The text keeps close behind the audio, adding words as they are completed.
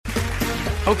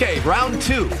Okay, round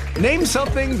 2. Name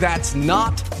something that's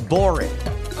not boring.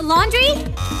 A laundry?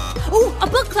 Ooh, a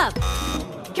book club.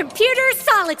 Computer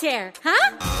solitaire,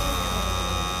 huh?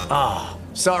 Ah, oh,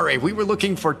 sorry, we were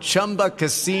looking for Chumba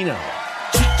Casino.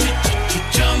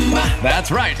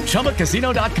 That's right,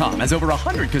 ChumbaCasino.com has over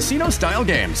 100 casino-style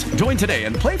games. Join today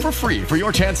and play for free for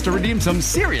your chance to redeem some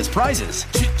serious prizes.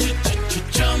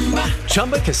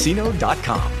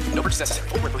 ChumbaCasino.com. No purchase necessary.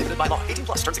 Void where prohibited by law.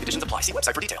 18+ terms and conditions apply. See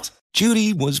website for details.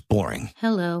 Judy was boring.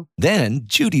 Hello. Then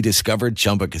Judy discovered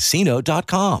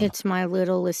ChumbaCasino.com. It's my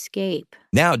little escape.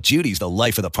 Now Judy's the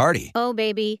life of the party. Oh,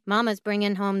 baby, mama's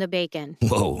bringing home the bacon.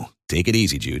 Whoa, take it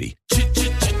easy, Judy.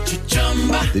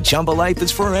 The Chumba life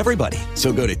is for everybody.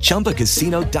 So go to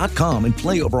ChumbaCasino.com and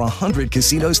play over 100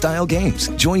 casino-style games.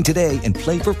 Join today and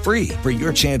play for free for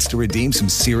your chance to redeem some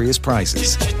serious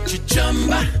prizes.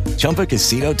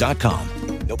 ChumbaCasino.com.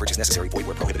 No purchase necessary. Void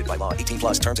where prohibited by law.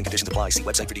 18+ terms and conditions apply. See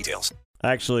website for details.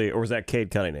 Actually, or was that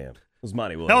Cade Cunningham? It was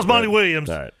Monty Williams. That was Monty Williams.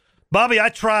 All right. Bobby, I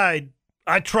tried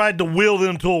to will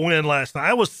them to a win last night.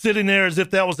 I was sitting there as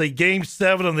if that was a Game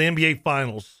 7 of the NBA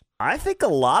Finals. I think a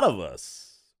lot of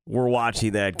us were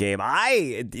watching that game.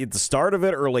 At the start of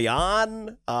it, early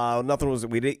on,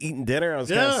 we'd eaten dinner. I was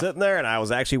kind of sitting there, and I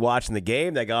was actually watching the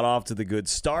game. They got off to the good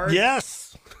start.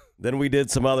 Yes. Then we did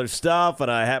some other stuff,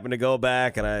 and I happened to go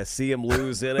back, and I see him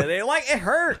lose it, and it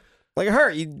hurt. Like, it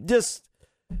hurt. You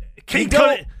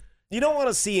don't want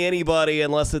to see anybody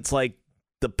unless it's like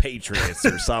the Patriots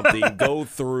or something go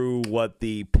through what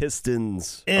the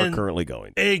Pistons are currently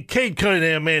going through. And Cade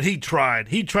Cunningham, man, he tried.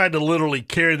 He tried to literally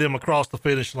carry them across the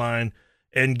finish line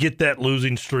and get that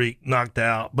losing streak knocked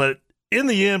out. But in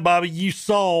the end, Bobby, you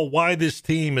saw why this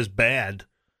team is bad.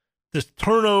 Just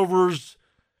turnovers,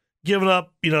 giving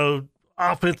up,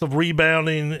 offensive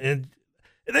rebounding, and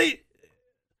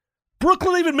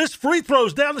Brooklyn even missed free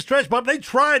throws down the stretch, but they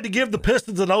tried to give the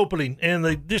Pistons an opening, and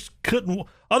they just couldn't.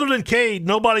 Other than Cade,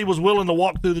 nobody was willing to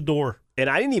walk through the door. And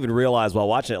I didn't even realize while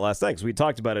watching it last night, because we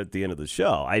talked about it at the end of the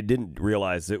show, I didn't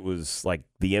realize it was like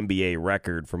the NBA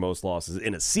record for most losses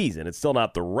in a season. It's still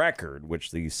not the record,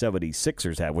 which the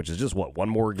 76ers have, which is just, one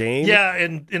more game? Yeah,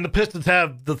 and the Pistons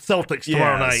have the Celtics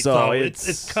tomorrow night, so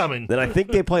it's coming. Then I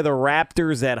think they play the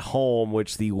Raptors at home,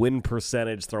 which the win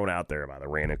percentage thrown out there by the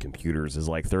random computers is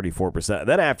like 34%. And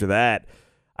then after that,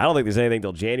 I don't think there's anything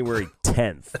till January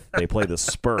 10th. They play the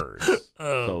Spurs.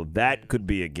 So that could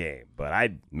be a game. But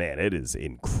it is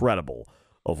incredible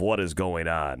of what is going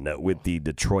on with the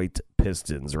Detroit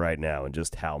Pistons right now and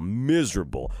just how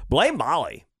miserable. Blame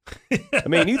Molly. I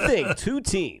mean, you think two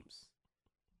teams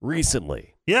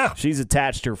recently she's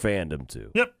attached her fandom to.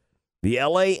 Yep. The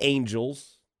LA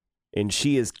Angels, and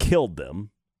she has killed them.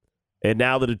 And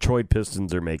now the Detroit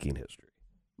Pistons are making history.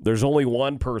 There's only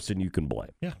one person you can blame,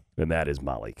 and that is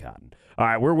Molly Cotton. All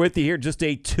right, we're with you here. Just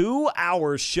a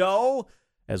 2-hour show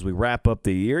as we wrap up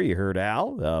the year. You heard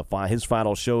Al, his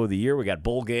final show of the year. We got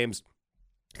bowl games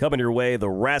coming your way the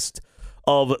rest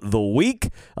of the week.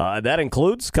 That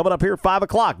includes coming up here at 5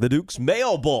 o'clock, the Duke's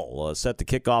Mayo Bowl, set to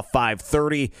kick off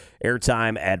 5:30,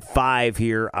 airtime at 5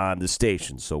 here on the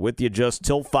station. So with you just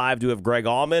till 5, do have Greg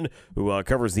Allman, who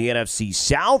covers the NFC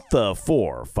South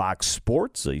for Fox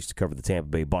Sports. Used to cover the Tampa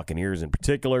Bay Buccaneers in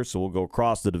particular, so we'll go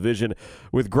across the division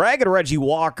with Greg and Reggie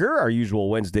Walker. Our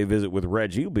usual Wednesday visit with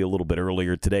Reggie will be a little bit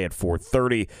earlier today at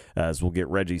 4:30, as we'll get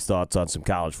Reggie's thoughts on some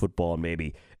college football and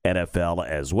maybe NFL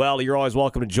as well. You're always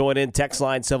welcome to join in. Text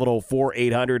line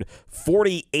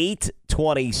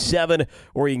 704-800-4827,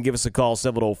 or you can give us a call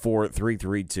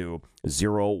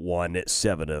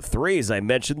 704-332-0173. As I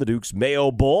mentioned, the Duke's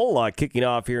Mayo Bowl kicking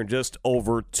off here in just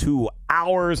over 2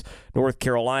 hours. North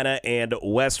Carolina and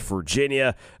West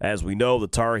Virginia. As we know, the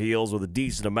Tar Heels with a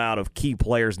decent amount of key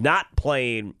players not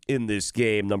playing in this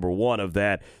game. Number one of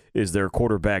that is their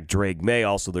quarterback, Drake May,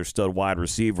 also their stud wide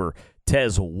receiver,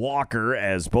 Tez Walker,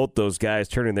 as both those guys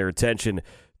turning their attention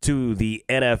to the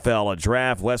NFL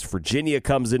draft. West Virginia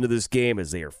comes into this game as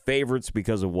they are favorites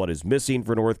because of what is missing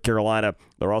for North Carolina.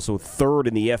 They're also third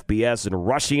in the FBS in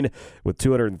rushing with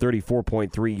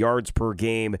 234.3 yards per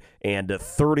game and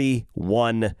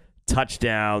 31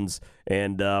 touchdowns.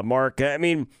 And, Mark, I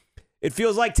mean, it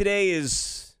feels like today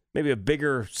is maybe a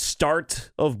bigger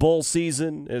start of bowl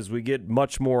season as we get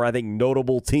much more, I think,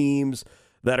 notable teams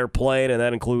that are playing, and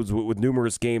that includes with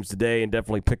numerous games today and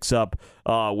definitely picks up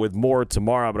with more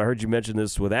tomorrow. But I heard you mention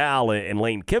this with Al, and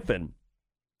Lane Kiffin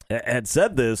had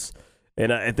said this,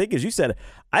 and I think, as you said,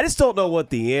 I just don't know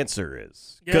what the answer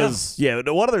is. Because,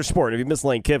 one other sport, if you miss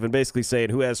Lane Kiffin, basically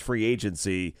saying who has free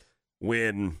agency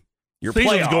when your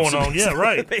season's playoffs going on. Yeah,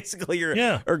 right. Basically,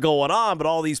 are going on, but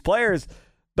all these players.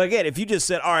 But again, if you just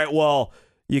said, all right, well,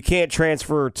 you can't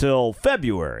transfer till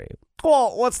February.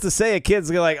 Well, what's to say a kid's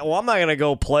like, well, I'm not going to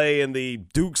go play in the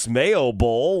Duke's Mayo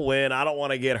Bowl when I don't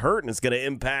want to get hurt and it's going to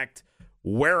impact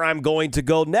where I'm going to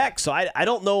go next. So I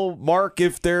don't know, Mark,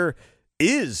 if there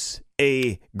is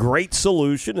a great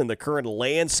solution in the current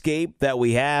landscape that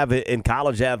we have in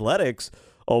college athletics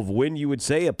of when you would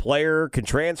say a player can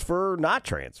transfer or not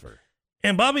transfer.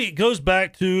 And, Bobby, it goes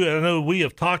back to, and I know we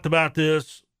have talked about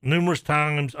this numerous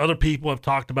times, other people have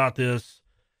talked about this.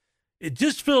 It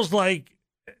just feels like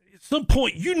at some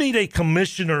point you need a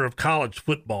commissioner of college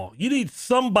football. You need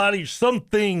somebody,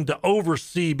 something to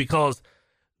oversee, because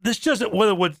this doesn't,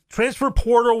 whether with transfer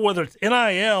portal, whether it's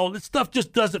NIL, this stuff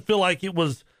just doesn't feel like it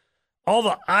was all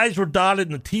the I's were dotted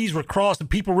and the T's were crossed and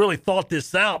people really thought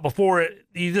this out before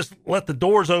you just let the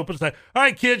doors open and say, all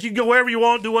right, kids, you can go wherever you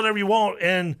want, do whatever you want.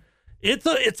 And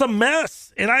it's a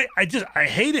mess. And I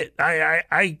hate it.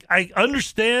 I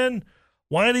understand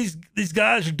why these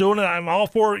guys are doing it. I'm all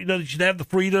for it. You should have the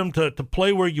freedom to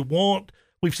play where you want.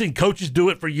 We've seen coaches do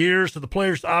it for years, so the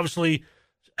players obviously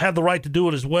have the right to do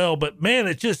it as well. But, man,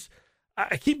 it's just –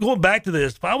 I keep going back to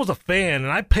this. If I was a fan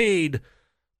and I paid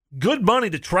good money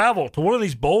to travel to one of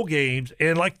these bowl games,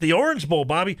 and like the Orange Bowl,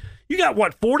 Bobby, you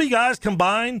got, 40 guys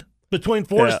combined between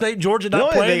Florida State and Georgia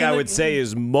not playing? The only thing I would say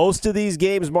is most of these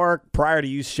games, Mark, prior to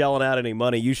you shelling out any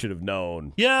money, you should have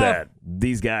known that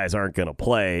these guys aren't going to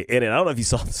play. And I don't know if you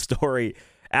saw the story,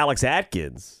 Alex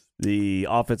Atkins, the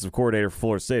offensive coordinator for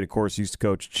Florida State, of course, used to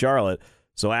coach Charlotte.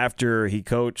 So after he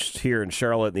coached here in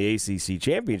Charlotte in the ACC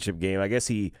championship game, I guess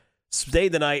he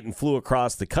stayed the night and flew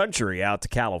across the country out to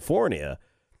California.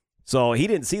 So he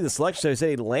didn't see the selection. So he said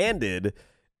he landed,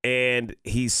 and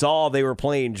he saw they were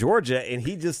playing Georgia, and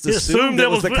he just assumed it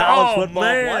was the college football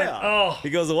playoff. He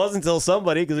goes, it wasn't until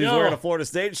somebody, because he was wearing a Florida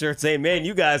State shirt, saying, man,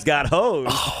 you guys got hosed.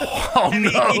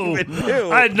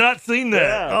 No. I had not seen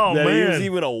that. Yeah, that man. He was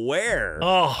even aware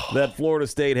that Florida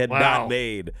State had not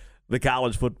made the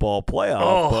college football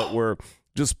playoff, but we're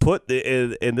just put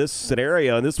in this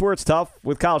scenario, and this is where it's tough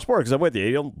with college sports, because I'm with you.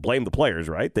 You don't blame the players,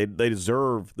 right? They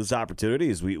deserve this opportunity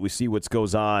as we see what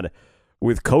goes on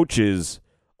with coaches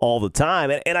all the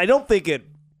time. And I don't think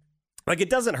it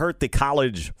doesn't hurt the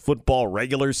college football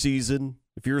regular season.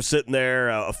 If you're sitting there,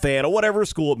 a fan of whatever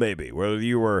school it may be, whether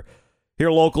you were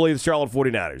here locally, the Charlotte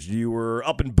 49ers, you were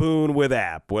up in Boone with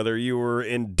App, whether you were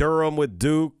in Durham with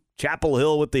Duke, Chapel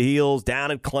Hill with the Heels,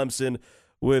 down in Clemson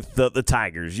with the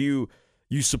Tigers. You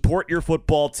support your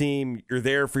football team. You're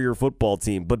there for your football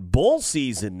team. But bowl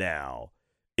season now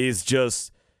is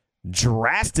just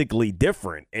drastically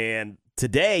different. And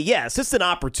today, yes, it's an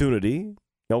opportunity.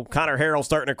 Connor Harrell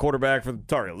starting a quarterback for the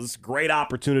Tar Heels. This is a great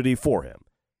opportunity for him.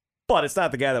 But it's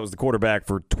not the guy that was the quarterback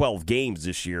for 12 games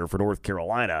this year for North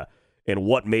Carolina and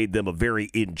what made them a very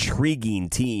intriguing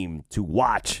team to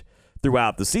watch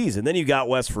throughout the season. Then you got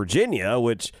West Virginia,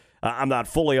 which I'm not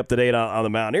fully up to date on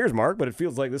the Mountaineers, Mark, but it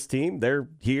feels like this team, they're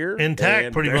here.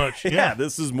 Intact, pretty much. Yeah,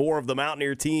 this is more of the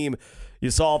Mountaineer team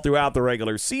you saw throughout the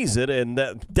regular season, and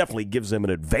that definitely gives them an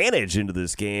advantage into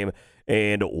this game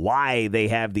and why they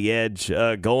have the edge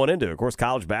going into it. Of course,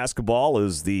 college basketball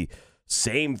is the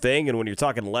same thing, and when you're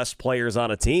talking less players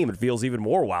on a team, it feels even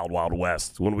more wild, wild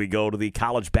west when we go to the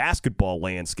college basketball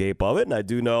landscape of it. And I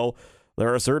do know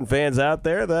there are certain fans out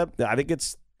there that I think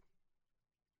it's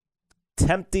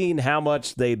tempting how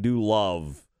much they do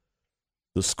love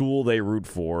the school they root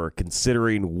for,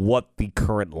 considering what the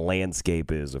current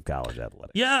landscape is of college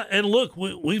athletics. Yeah, and look,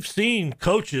 we've seen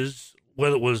coaches,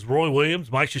 whether it was Roy Williams,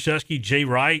 Mike Krzyzewski, Jay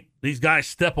Wright, these guys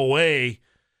step away,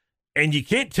 and you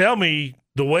can't tell me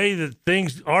the way that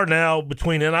things are now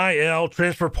between NIL,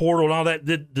 transfer portal, and all that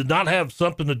did not have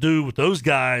something to do with those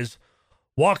guys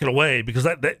walking away, because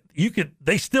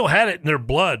they still had it in their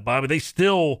blood, Bobby. They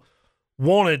still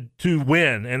wanted to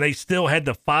win, and they still had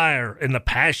the fire and the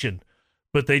passion,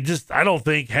 but they just, I don't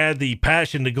think, had the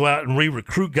passion to go out and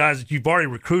re-recruit guys that you've already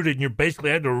recruited, and you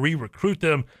basically had to re-recruit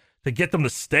them to get them to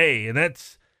stay, and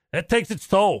that takes its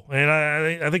toll. And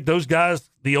I think those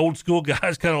guys, the old school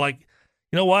guys, kind of like,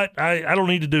 you know what, I don't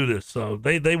need to do this. So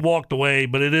they walked away,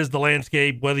 but it is the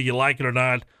landscape, whether you like it or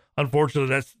not.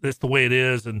 Unfortunately, that's the way it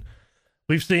is, and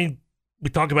we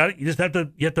talk about it. You have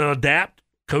to adapt.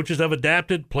 Coaches have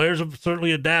adapted. Players have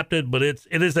certainly adapted, but it's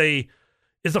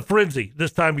a frenzy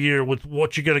this time of year with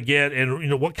what you're going to get,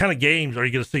 and what kind of games are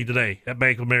you going to see today at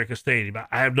Bank of America Stadium?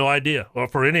 I have no idea, or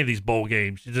for any of these bowl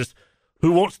games. You just,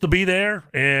 who wants to be there,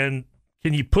 and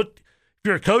if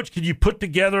you're a coach, can you put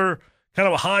together kind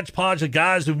of a hodgepodge of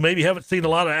guys who maybe haven't seen a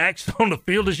lot of action on the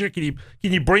field this year? Can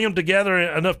you bring them together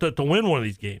enough to win one of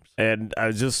these games? And I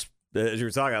was just, as you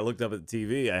were talking, I looked up at the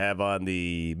TV. I have on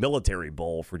the Military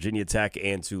Bowl, Virginia Tech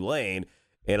and Tulane.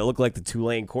 and it looked like the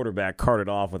Tulane quarterback carted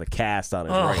off with a cast on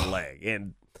his right leg.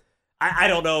 And I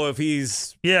don't know if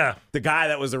he's the guy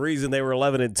that was the reason they were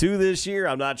 11-2 this year.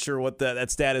 I'm not sure what that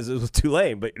status is with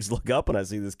Tulane, but you just look up and I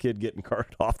see this kid getting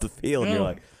carted off the field, and you're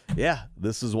like, yeah,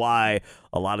 this is why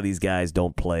a lot of these guys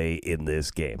don't play in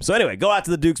this game. So anyway, go out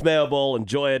to the Duke's Mayo Bowl,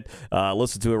 enjoy it.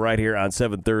 Listen to it right here on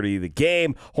 7:30 The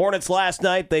Game. Hornets last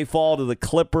night, they fall to the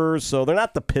Clippers, so they're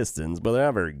not the Pistons, but they're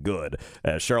not very good.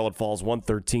 Charlotte falls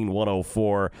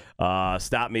 113-104.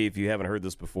 Stop me if you haven't heard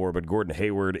this before, but Gordon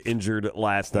Hayward injured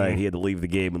last night. He had to leave the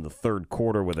game in the third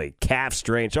quarter with a calf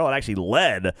strain. Charlotte actually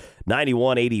led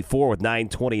 91-84 with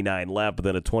 9:29 left, but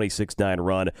then a 26-9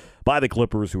 run by the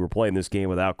Clippers, who were playing this game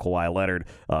without Kawhi Leonard,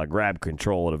 grab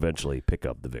control and eventually pick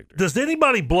up the victory. Does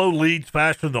anybody blow leads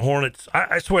faster than the Hornets?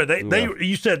 I swear,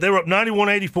 you said they were up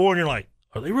 91-84, and you're like,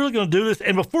 are they really going to do this?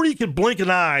 And before you could blink an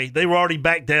eye, they were already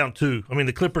back down too. I mean,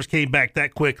 the Clippers came back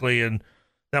that quickly, and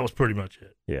that was pretty much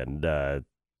it. Yeah, and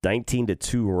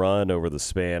 19-2 run over the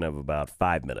span of about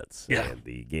 5 minutes. Yeah. And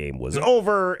the game was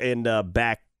over and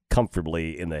back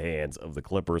comfortably in the hands of the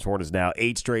Clippers. Hornets now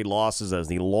 8 straight losses as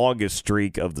the longest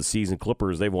streak of the season.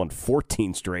 Clippers, they've won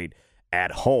 14 straight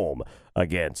at home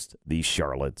against the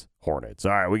Charlotte Hornets.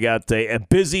 All right, we got a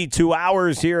busy 2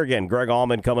 hours here. Again, Greg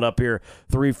Allman coming up here,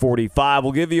 3:45.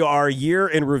 We'll give you our year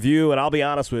in review, and I'll be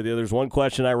honest with you, there's one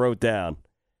question I wrote down.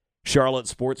 Charlotte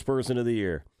Sports Person of the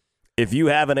Year. If you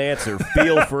have an answer,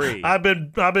 feel free. I've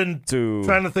been trying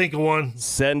to think of one.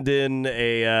 Send in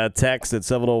a text at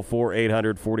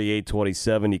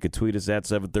 704-800-4827. You can tweet us at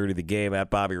 730 The Game, at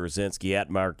Bobby Rosinski, at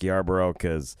Mark Yarborough,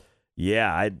 because,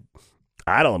 I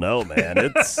don't know,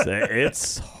 man.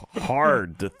 It's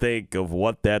hard to think of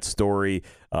what that story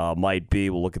might be.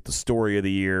 We'll look at the story of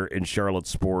the year in Charlotte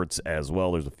sports as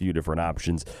well. There's a few different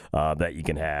options that you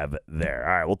can have there.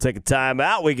 All right, we'll take a time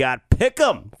out. We got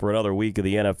Pick'em for another week of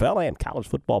the NFL and college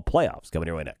football playoffs coming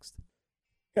your way next.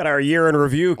 Got our year in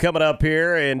review coming up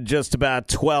here in just about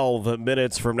 12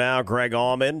 minutes from now. Greg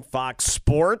Allman, Fox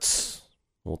Sports.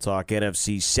 We'll talk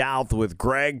NFC South with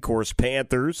Greg. Of course,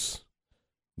 Panthers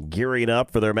gearing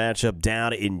up for their matchup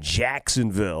down in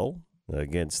Jacksonville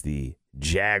against the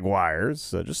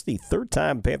Jaguars. Just the third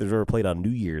time Panthers ever played on New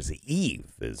Year's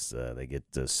Eve as they get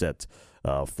set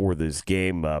for this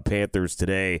game. Panthers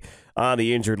today on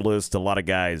the injured list. A lot of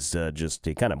guys just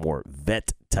kind of more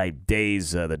vet-type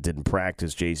days that didn't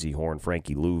practice. J.C. Horn,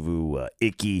 Frankie Louvu,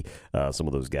 Icky, some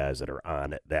of those guys that are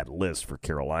on that list for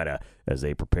Carolina as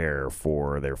they prepare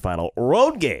for their final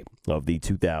road game of the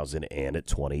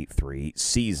 2023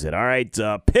 season. All right,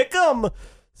 pick 'em.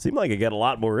 Seemed like it got a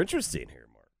lot more interesting here,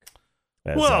 Mark.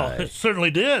 It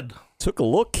certainly did. Took a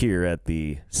look here at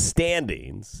the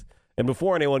standings. And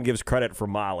before anyone gives credit for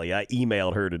Molly, I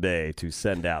emailed her today to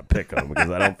send out Pick'em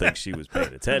because I don't think she was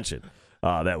paying attention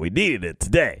that we needed it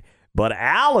today. But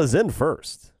Al is in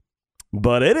first.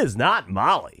 But it is not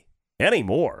Molly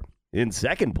anymore in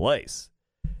second place.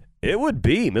 It would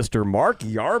be Mr. Mark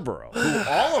Yarborough, who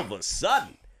all of a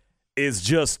sudden is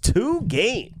just 2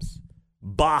 games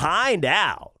behind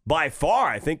Al. By far,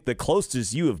 I think the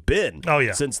closest you have been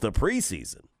since the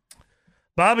preseason.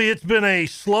 Bobby, it's been a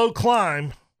slow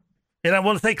climb. And I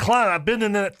want to say climb. I've been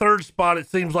in that third spot, it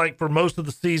seems like, for most of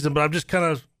the season, but I've just kind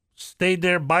of stayed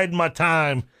there, biding my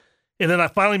time. And then I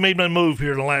finally made my move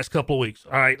here in the last couple of weeks.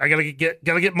 All right, I gotta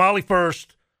get Molly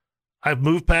first. I've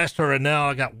moved past her, and now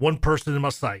I got one person in my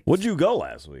sight. What'd you go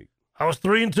last week? I was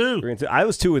 3-2. 3-2. I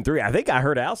was 2-3. I think I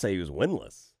heard Al say he was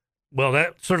winless. Well,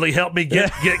 that certainly helped me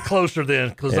get closer then.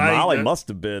 Because Molly must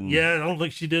have been. Yeah, I don't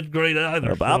think she did great either.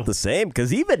 About the same.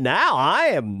 Because even now, I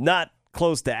am not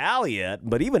close to Al yet,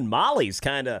 but even Molly's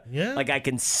kind of like I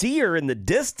can see her in the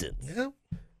distance. Yeah.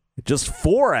 Just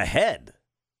 4 ahead.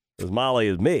 As Molly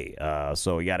is me.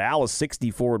 So you got Al is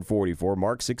 64-44,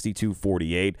 Mark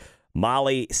 62-48,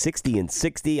 Molly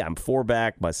 60-60. I'm 4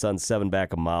 back. My son's 7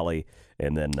 back of Molly,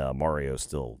 and then Mario's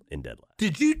still in dead last.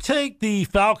 Did you take the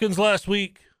Falcons last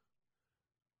week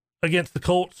against the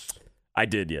Colts? I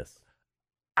did, yes.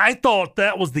 I thought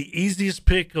that was the easiest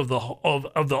pick of the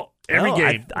every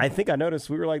game. I think I noticed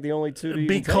we were like the only two to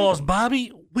because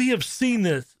Bobby, we have seen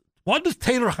this. What does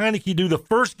Taylor Heineke do the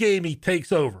first game he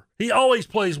takes over? He always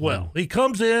plays well. He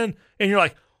comes in and you're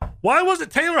like, why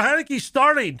wasn't Taylor Heineke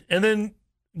starting? And then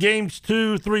games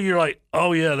 2, 3, you're like,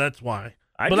 oh yeah, that's why.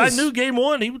 I knew game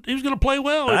 1 he was going to play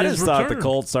well. I just thought the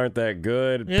Colts aren't that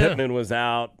good. Yeah. Pittman was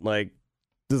out. Like,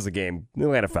 this is a game.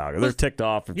 Atlanta Falcons. They're ticked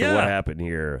off after what happened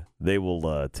here. They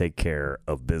will take care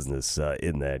of business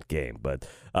in that game. But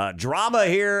drama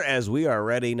here as we are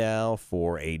ready now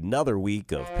for another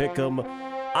week of Pick'em.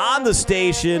 on the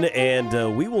station,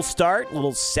 and we will start a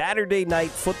little Saturday night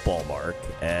football, Mark,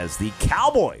 as the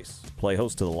Cowboys play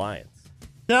host to the Lions.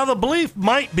 Now, the belief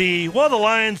might be, well, the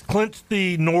Lions clinched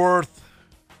the North.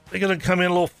 They're going to come in a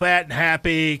little fat and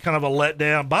happy, kind of a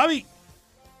letdown. Bobby,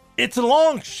 it's a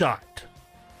long shot.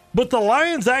 But the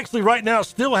Lions actually right now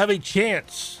still have a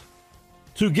chance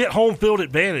to get home field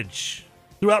advantage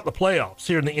throughout the playoffs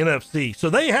here in the NFC. So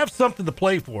they have something to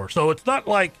play for. So it's not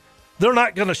like they're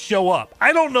not going to show up.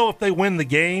 I don't know if they win the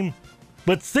game,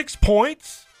 but 6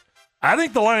 points, I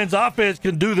think the Lions offense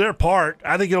can do their part.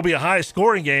 I think it'll be a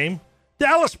high-scoring game.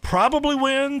 Dallas probably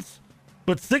wins,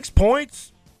 but 6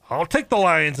 points, I'll take the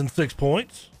Lions in 6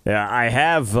 points. Yeah, I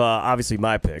have obviously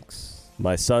my picks,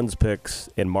 my son's picks,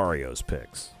 and Mario's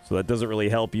picks. So that doesn't really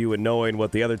help you in knowing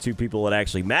what the other two people that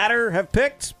actually matter have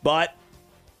picked, but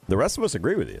the rest of us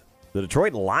agree with you. The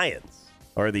Detroit Lions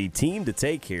are the team to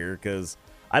take here because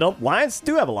Lions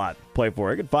do have a lot to play for.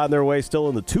 They could find their way still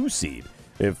in the 2 seed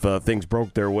if things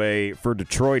broke their way for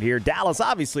Detroit here. Dallas,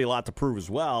 obviously a lot to prove as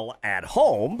well at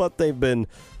home, but they've been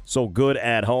so good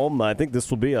at home. I think this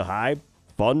will be a high,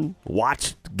 fun,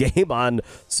 watched game on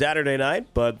Saturday night,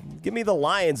 but give me the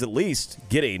Lions at least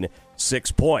getting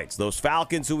 6 points. Those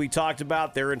Falcons who we talked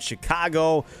about, they're in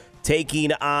Chicago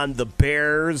taking on the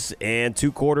Bears, and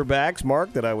 2 quarterbacks,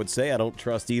 Mark, that I would say I don't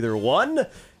trust either one.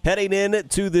 Heading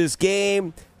into this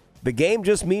game, the game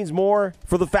just means more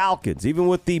for the Falcons, even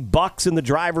with the Bucs in the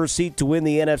driver's seat to win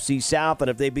the NFC South. And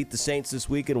if they beat the Saints this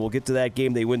weekend, we'll get to that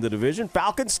game, they win the division.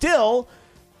 Falcons still,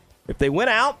 if they win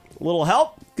out, a little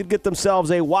help, could get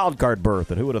themselves a wild card berth.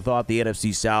 And who would have thought the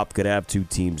NFC South could have 2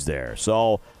 teams there?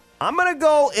 So I'm going to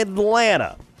go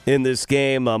Atlanta in this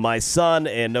game. My son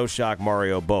and no shock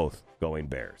Mario both going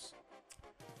Bears.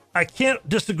 I can't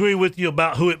disagree with you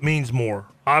about who it means more.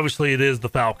 Obviously, it is the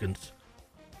Falcons.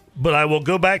 But I will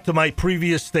go back to my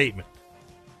previous statement.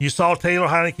 You saw Taylor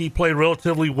Heineke play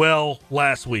relatively well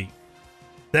last week.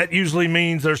 That usually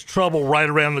means there's trouble right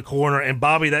around the corner. And,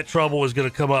 Bobby, that trouble is going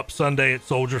to come up Sunday at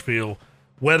Soldier Field.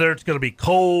 Whether it's going to be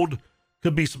cold,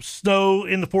 could be some snow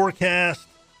in the forecast.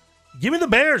 Give me the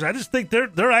Bears. I just think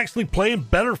they're actually playing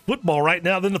better football right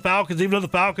now than the Falcons, even though the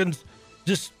Falcons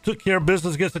just took care of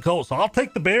business against the Colts. So I'll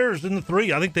take the Bears in the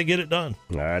 3. I think they get it done.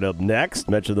 All right, up next,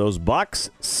 mention those Bucs,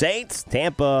 Saints,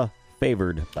 Tampa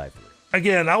favored by 3.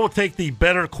 Again, I will take the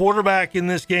better quarterback in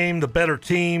this game, the better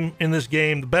team in this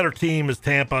game. The better team is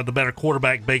Tampa, the better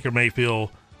quarterback, Baker Mayfield.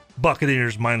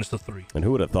 Buccaneers minus the 3. And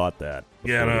who would have thought that?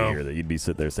 Yeah, no. Year that you'd be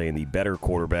sitting there saying the better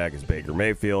quarterback is Baker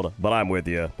Mayfield. But I'm with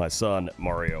you. My son,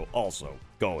 Mario, also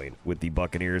going with the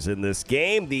Buccaneers in this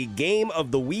game. The game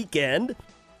of the weekend,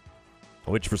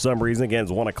 which for some reason, again,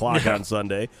 is 1 o'clock on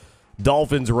Sunday.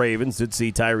 Dolphins-Ravens. Did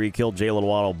see Tyreek Hill, Jalen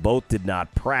Waddle. Both did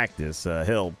not practice.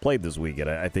 Hill played this weekend.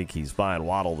 I think he's fine.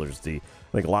 Waddle, there's a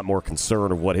lot more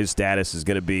concern of what his status is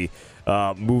going to be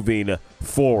moving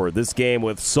forward. This game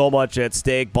with so much at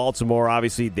stake. Baltimore,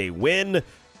 obviously, they win.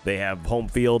 They have home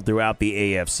field throughout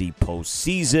the AFC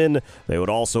postseason. They would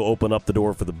also open up the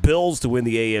door for the Bills to win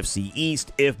the AFC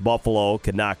East if Buffalo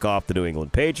can knock off the New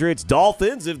England Patriots.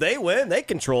 Dolphins, if they win, they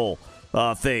control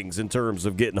things in terms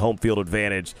of getting home field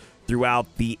advantage throughout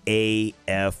the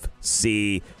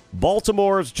AFC.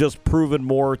 Baltimore's just proven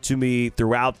more to me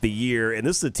throughout the year, and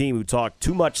this is a team who talked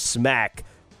too much smack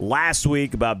last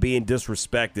week about being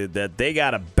disrespected that they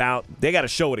got to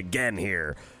show it again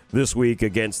here this week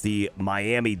against the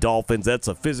Miami Dolphins. That's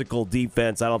a physical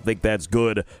defense. I don't think that's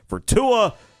good for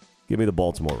Tua. Give me the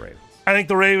Baltimore Ravens. I think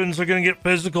the Ravens are going to get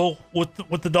physical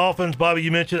with the Dolphins. Bobby,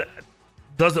 you mentioned,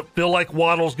 doesn't feel like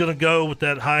Waddle's going to go with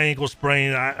that high ankle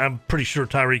sprain. I'm pretty sure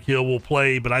Tyreek Hill will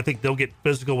play, but I think they'll get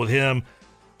physical with him.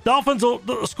 Dolphins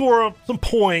will score some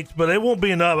points, but it won't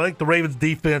be enough. I think the Ravens'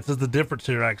 defense is the difference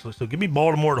here, actually. So give me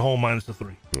Baltimore at home minus the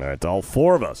 3. All right, all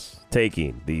 4 of us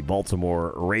taking the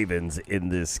Baltimore Ravens in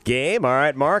this game. All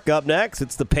right, Mark, up next,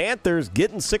 it's the Panthers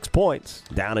getting 6 points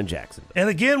down in Jacksonville. And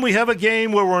again, we have a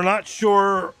game where we're not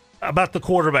sure about the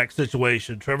quarterback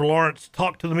situation. Trevor Lawrence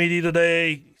talked to the media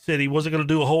today. He said he wasn't going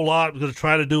to do a whole lot. He was going to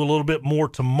try to do a little bit more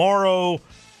tomorrow.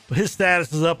 But his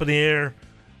status is up in the air.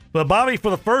 But, Bobby, for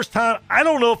the first time, I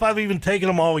don't know if I've even taken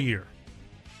them all year.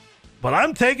 But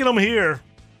I'm taking them here.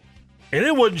 And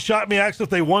it wouldn't shock me, actually, if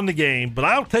they won the game. But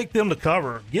I'll take them to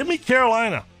cover. Give me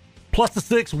Carolina plus the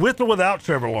 6 with or without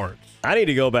Trevor Lawrence. I need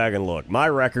to go back and look. My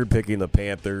record picking the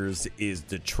Panthers is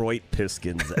Detroit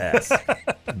Pistons-esque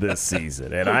this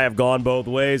season. And I have gone both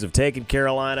ways of taking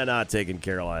Carolina, not taking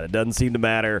Carolina. It doesn't seem to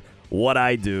matter what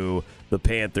I do. The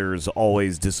Panthers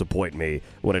always disappoint me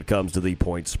when it comes to the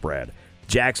point spread.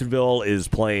 Jacksonville is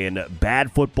playing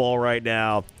bad football right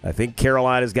now. I think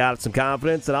Carolina's got some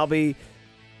confidence, and I'll be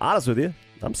honest with you.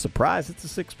 I'm surprised it's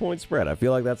a 6-point spread. I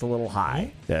feel like that's a little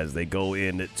high as they go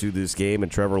into this game,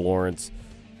 and Trevor Lawrence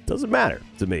doesn't matter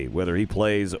to me whether he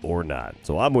plays or not.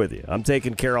 So I'm with you. I'm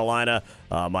taking Carolina.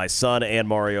 My son and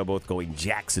Mario both going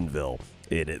Jacksonville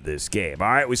in this game. All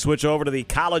right, we switch over to the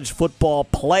college football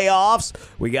playoffs.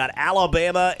 We got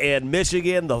Alabama and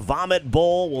Michigan. The Vomit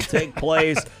Bowl will take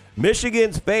place.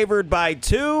 Michigan's favored by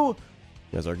 2.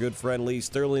 As our good friend Lee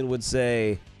Sterling would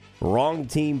say, wrong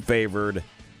team favored.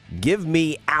 Give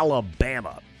me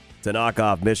Alabama to knock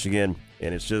off Michigan.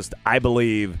 And it's just, I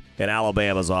believe, in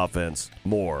Alabama's offense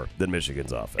more than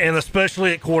Michigan's offense. And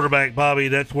especially at quarterback, Bobby,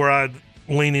 that's where I'm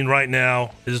leaning right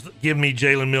now, is give me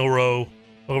Jalen Milroe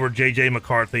over J.J.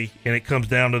 McCarthy. And it comes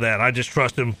down to that. I just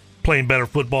trust him playing better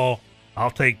football.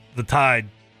 I'll take the Tide.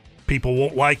 People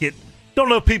won't like it. Don't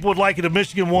know if people would like it if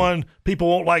Michigan won. People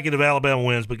won't like it if Alabama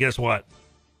wins. But guess what?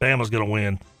 Bama's going to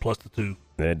win, plus the 2.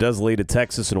 And it does lead to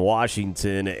Texas and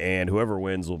Washington, and whoever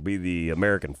wins will be the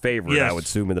American favorite, yes. I would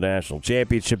assume, in the national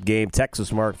championship game.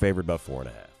 Texas, Mark, favored by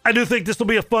 4.5. I do think this will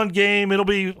be a fun game. It'll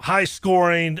be high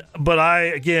scoring, but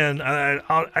I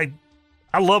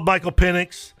love Michael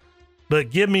Penix,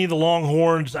 but give me the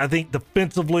Longhorns. I think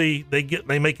defensively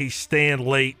they make a stand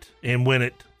late and win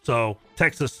it. So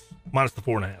Texas minus the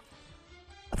 4.5.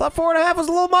 I thought 4.5 was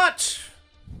a little much.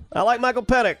 I like Michael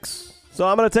Penix, so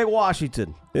I'm going to take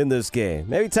Washington in this game.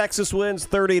 Maybe Texas wins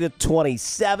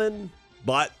 30-27,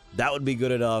 but that would be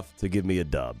good enough to give me a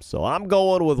dub. So I'm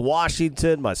going with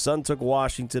Washington. My son took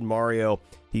Washington. Mario,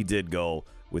 he did go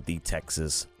with the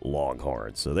Texas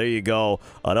Longhorns. So there you go.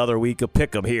 Another week of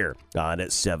Pick'em here on at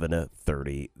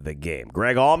 7:30 the game.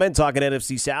 Greg Allman talking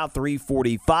NFC South,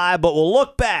 3:45, but we'll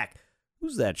look back.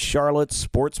 Who's that Charlotte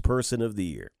Sports Person of the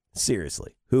Year?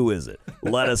 Seriously, who is it?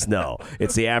 Let us know.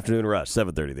 It's the Afternoon Rush,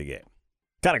 7:30 the game.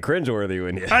 Kind of cringeworthy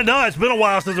when you... I know. It's been a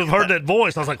while since I've heard that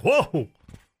voice. I was like, whoa.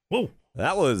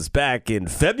 That was back in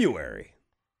February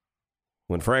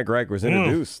when Frank Reich was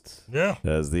introduced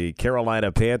as the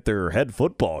Carolina Panther head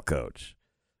football coach.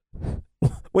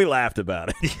 We laughed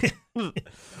about it.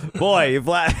 Boy,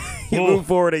 you move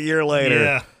forward a year later.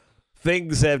 Yeah.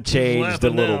 Things have changed a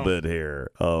little now. bit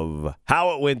here of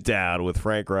how it went down with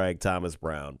Frank Reich, Thomas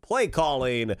Brown, play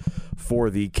calling for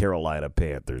the Carolina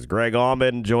Panthers. Greg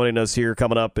Allman joining us here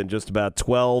coming up in just about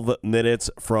 12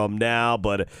 minutes from now.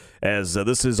 But as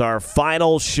this is our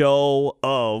final show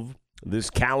of this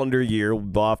calendar year, we'll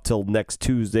be off till next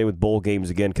Tuesday with bowl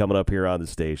games again coming up here on the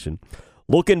station.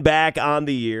 Looking back on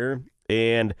the year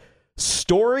and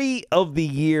story of the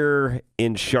year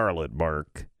in Charlotte,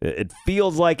 Mark. It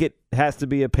feels like it has to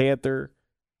be a Panther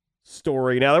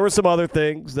story. Now, there were some other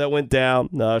things that went down.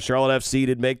 Charlotte FC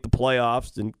did make the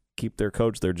playoffs and keep their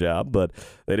coach their job, but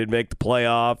they did make the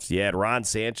playoffs. You had Ron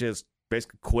Sanchez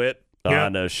basically quit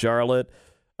on Charlotte.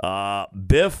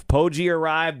 Biff Poggi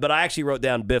arrived, but I actually wrote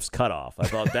down Biff's cutoff. I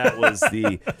thought that was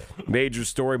the major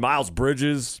story. Miles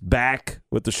Bridges back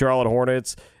with the Charlotte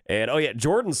Hornets. And,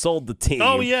 Jordan sold the team.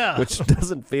 Oh, yeah. Which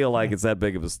doesn't feel like it's that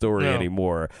big of a story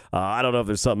anymore. I don't know if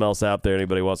there's something else out there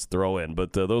anybody wants to throw in,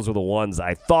 but those are the ones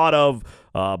I thought of,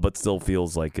 but still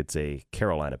feels like it's a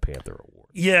Carolina Panther award.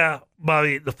 Yeah,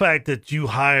 Bobby, the fact that you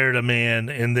hired a man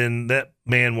and then that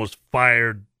man was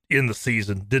fired in the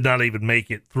season, did not even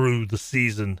make it through the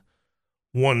season,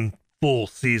 one full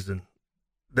season.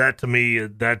 That, to me,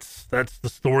 that's the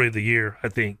story of the year, I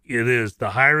think. It is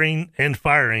the hiring and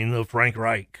firing of Frank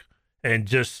Reich and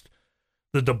just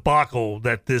the debacle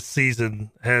that this season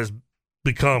has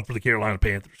become for the Carolina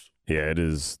Panthers. Yeah, it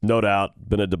is no doubt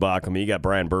been a debacle. I mean, you got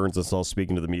Brian Burns I saw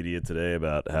speaking to the media today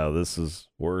about how this is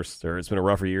worse, or it's been a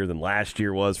rougher year than last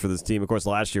year was for this team. Of course,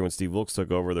 last year when Steve Wilkes took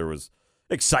over, there was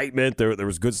excitement. There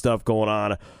was good stuff going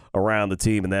on around the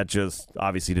team, and that just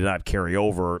obviously did not carry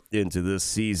over into this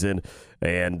season.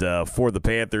 And for the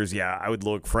Panthers, I would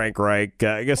look Frank Reich.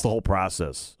 I guess the whole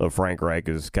process of Frank Reich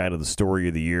is kind of the story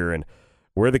of the year and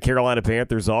where the Carolina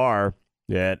Panthers are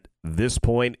at this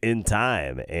point in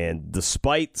time. And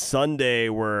despite Sunday,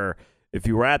 where if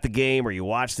you were at the game or you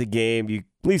watched the game, you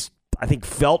at least, I think,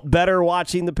 felt better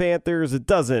watching the Panthers, it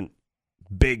doesn't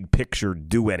big picture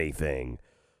do anything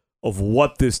of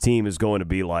what this team is going to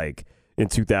be like in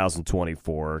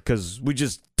 2024, because we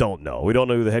just don't know. We don't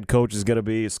know who the head coach is going to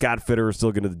be. Scott Fitter is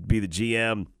still going to be the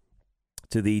GM.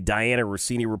 To the Diana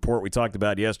Rossini report we talked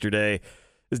about yesterday,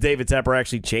 is David Tepper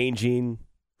actually changing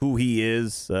who he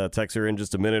is? Text her in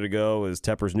just a minute ago. Is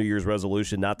Tepper's New Year's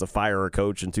resolution not to fire a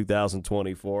coach in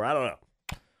 2024? I don't know.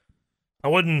 I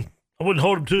wouldn't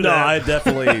hold him to that. No, I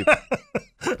definitely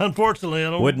unfortunately, I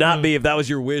don't. Would not be if that was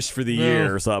your wish for the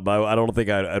year or something. I don't think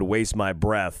I'd waste my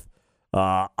breath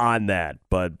on that.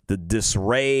 But the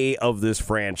disarray of this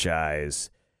franchise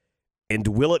And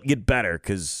will it get better?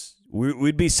 Because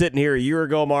we'd be sitting here a year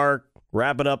ago, Mark,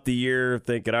 wrapping up the year,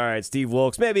 thinking, all right, Steve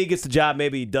Wilkes, maybe he gets the job,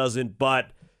 maybe he doesn't,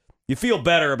 but you feel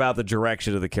better about the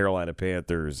direction of the Carolina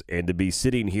Panthers. And to be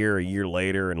sitting here a year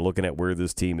later and looking at where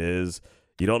this team is,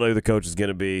 you don't know who the coach is going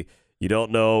to be. You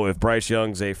don't know if Bryce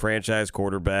Young's a franchise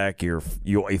quarterback. You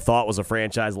thought was a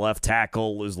franchise left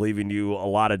tackle is leaving you a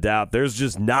lot of doubt. There's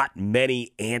just not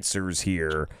many answers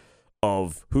here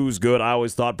of who's good. I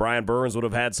always thought Brian Burns would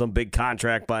have had some big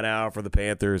contract by now for the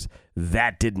Panthers.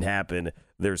 That didn't happen.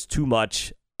 There's too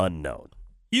much unknown.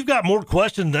 You've got more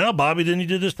questions now, Bobby, than you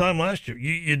did this time last year.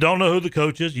 You don't know who the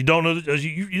coach is. You don't know.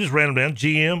 You just ran them down.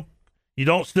 GM.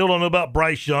 You still don't know about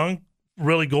Bryce Young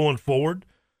really going forward.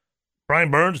 Brian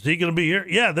Burns, is he going to be here?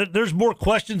 Yeah, there's more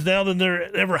questions now than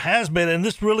there ever has been, and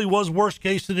this really was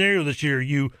worst-case scenario this year.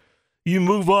 You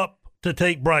move up to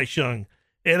take Bryce Young.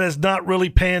 It has not really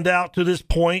panned out to this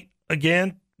point.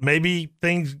 Again, maybe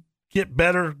things get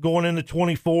better going into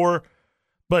 24,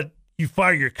 but you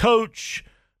fire your coach.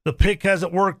 The pick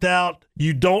hasn't worked out.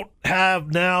 You don't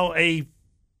have now a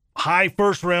high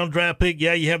first-round draft pick.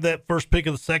 Yeah, you have that first pick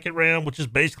of the second round, which is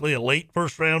basically a late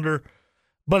first-rounder.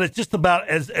 But it's just about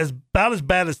as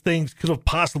bad as things could have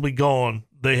possibly gone,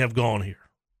 they have gone here.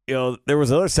 You know, there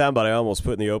was another soundbite I almost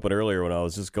put in the open earlier when I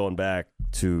was just going back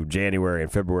to January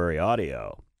and February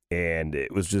audio. And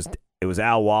it was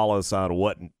Al Wallace on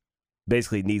what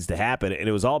basically needs to happen. And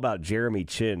it was all about Jeremy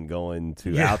Chin going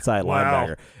to outside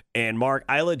linebacker. And, Mark,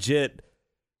 I legit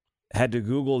had to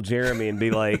Google Jeremy and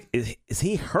be like, is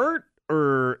he hurt?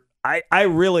 Or I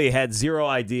really had zero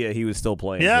idea he was still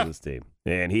playing for this team.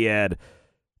 And he had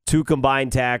 2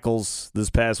 combined tackles this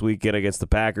past weekend against the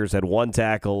Packers, had 1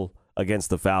 tackle against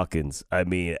the Falcons. I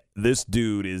mean, this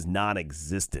dude is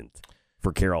non-existent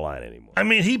for Carolina anymore. I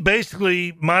mean, he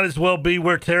basically might as well be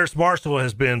where Terrace Marshall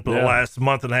has been for the last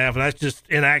month and a half, and that's just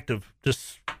inactive.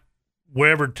 Just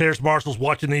wherever Terrace Marshall's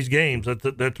watching these games,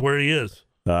 that's where he is.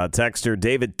 Texter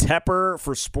David Tepper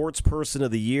for Sports Person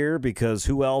of the Year, because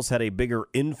who else had a bigger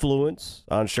influence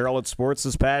on Charlotte sports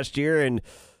this past year? And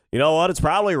you know what? It's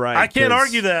probably right. I can't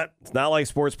argue that. It's not like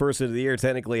Sports Person of the Year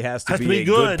technically has to be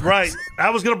good. Right. I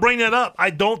was going to bring that up. I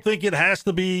don't think it has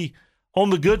to be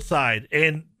on the good side.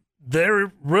 And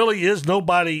there really is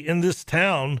nobody in this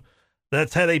town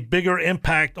that's had a bigger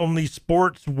impact on the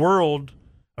sports world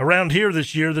around here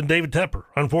this year than David Tepper,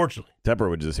 unfortunately. Tepper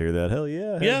would just hear that. Hell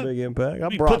yeah, had a big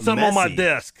impact. He put something on my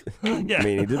desk. I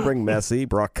mean, he did bring Messi,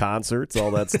 brought concerts,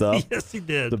 all that stuff. Yes, he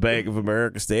did. The Bank of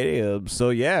America Stadium. So,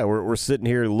 yeah, we're sitting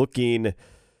here looking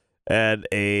at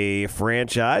a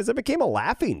franchise that became a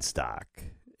laughingstock.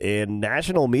 And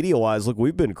national media-wise, look,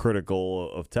 we've been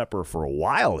critical of Tepper for a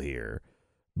while here.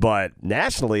 But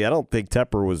nationally, I don't think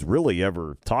Tepper was really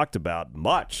ever talked about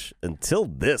much until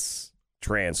this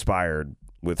transpired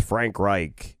with Frank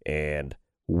Reich and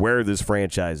where this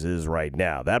franchise is right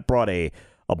now. That brought a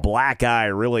black eye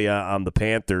really on the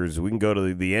Panthers. We can go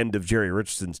to the end of Jerry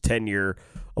Richardson's tenure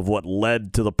of what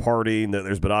led to the party. And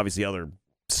there's been obviously other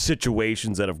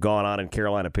situations that have gone on in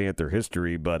Carolina Panther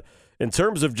history. But in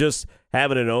terms of just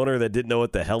having an owner that didn't know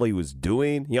what the hell he was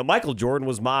doing, you know, Michael Jordan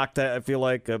was mocked, I feel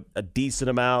like, a decent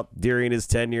amount during his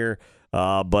tenure.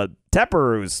 But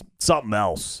Tepper was something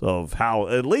else of how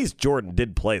at least Jordan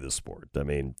did play the sport. I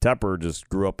mean, Tepper just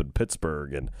grew up in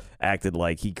Pittsburgh and acted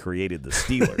like he created the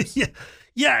Steelers.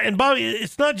 Yeah, and Bobby,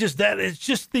 it's not just that. It's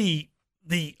just the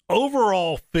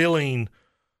overall feeling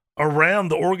around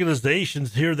the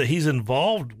organizations here that he's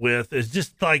involved with is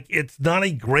just like it's not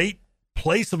a great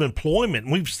place of employment.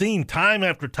 We've seen time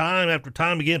after time after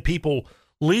time again people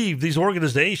leave these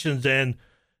organizations, and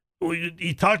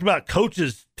he talked about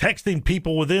coaches texting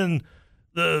people within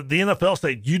the NFL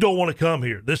saying, you don't want to come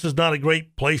here. This is not a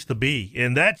great place to be.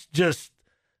 And that's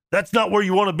not where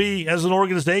you want to be as an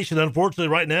organization. Unfortunately,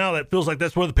 right now, that feels like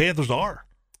that's where the Panthers are.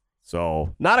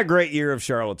 So, not a great year of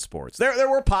Charlotte sports. There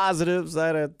were positives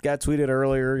that got tweeted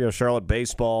earlier. You know, Charlotte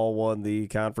baseball won the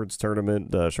conference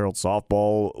tournament. Charlotte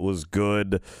softball was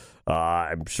good.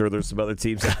 I'm sure there's some other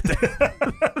teams out there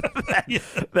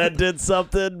that did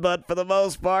something, but for the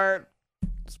most part,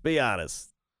 let's be honest,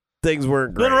 things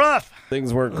weren't great. Been rough.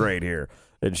 Things weren't great here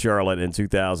in Charlotte in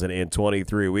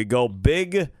 2023. We go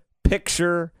big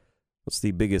picture. What's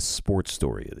the biggest sports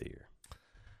story of the year?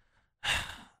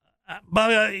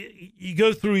 Bobby, you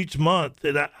go through each month,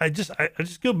 and I just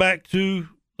go back to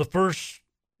the first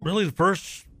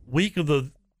week of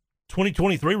the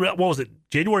 2023. What was it?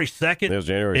 January 2nd? It was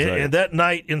January 2nd. And that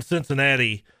night in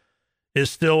Cincinnati is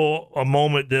still a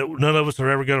moment that none of us are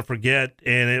ever going to forget.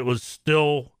 And it was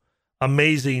still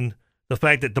amazing the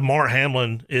fact that DeMar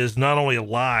Hamlin is not only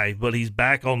alive, but he's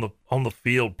back on the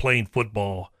field playing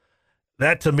football.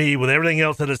 that to me, with everything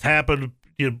else that has happened,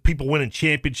 people winning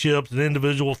championships and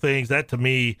individual things, that to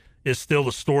me is still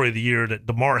the story of the year, that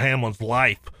Damar Hamlin's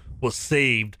life was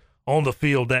saved on the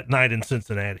field that night in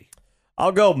Cincinnati.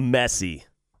 I'll go Messi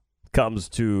comes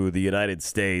to the United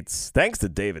States thanks to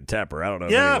David Tepper. I don't know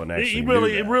if anyone actually knew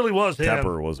that. It really was him.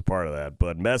 Tepper was a part of that.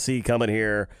 But Messi coming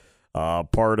here,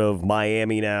 part of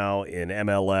Miami now in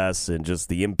MLS, and just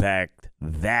the impact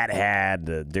that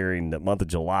had during the month of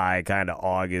July, kind of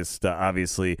August.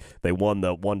 Obviously, they won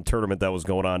the one tournament that was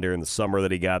going on during the summer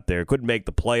that he got there. Couldn't make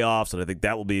the playoffs, and I think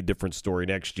that will be a different story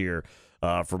next year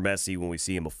for Messi when we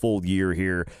see him a full year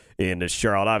here in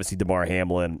Charlotte. Obviously, Damar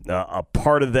Hamlin, a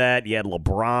part of that. You had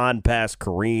LeBron pass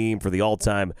Kareem for the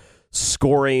all-time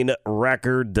scoring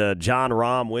record. John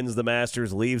Rahm wins the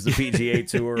Masters, leaves the PGA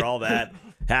Tour, all that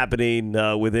happening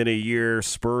within a year.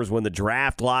 Spurs win the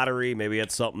draft lottery. Maybe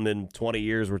that's something in 20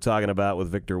 years we're talking about with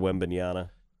Victor Wembanyama.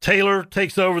 Taylor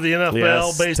takes over the NFL,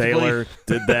 yes, basically. Taylor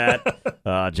did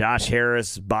that. Josh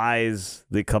Harris buys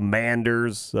the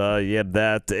Commanders. You had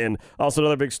that. And also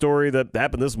another big story that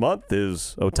happened this month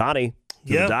is Ohtani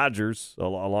to the Dodgers,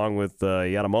 along with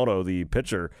Yamamoto, the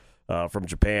pitcher from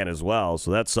Japan as well.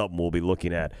 So that's something we'll be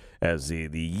looking at as the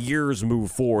years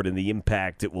move forward and the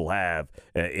impact it will have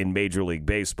in Major League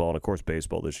Baseball. And, of course,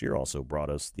 baseball this year also brought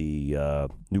us the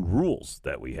new rules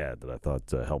that we had that I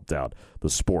thought helped out the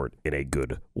sport in a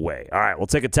good way. All right, we'll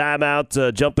take a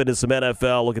timeout, jump into some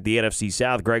NFL, look at the NFC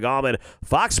South. Greg Allman,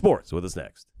 Fox Sports, with us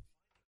next.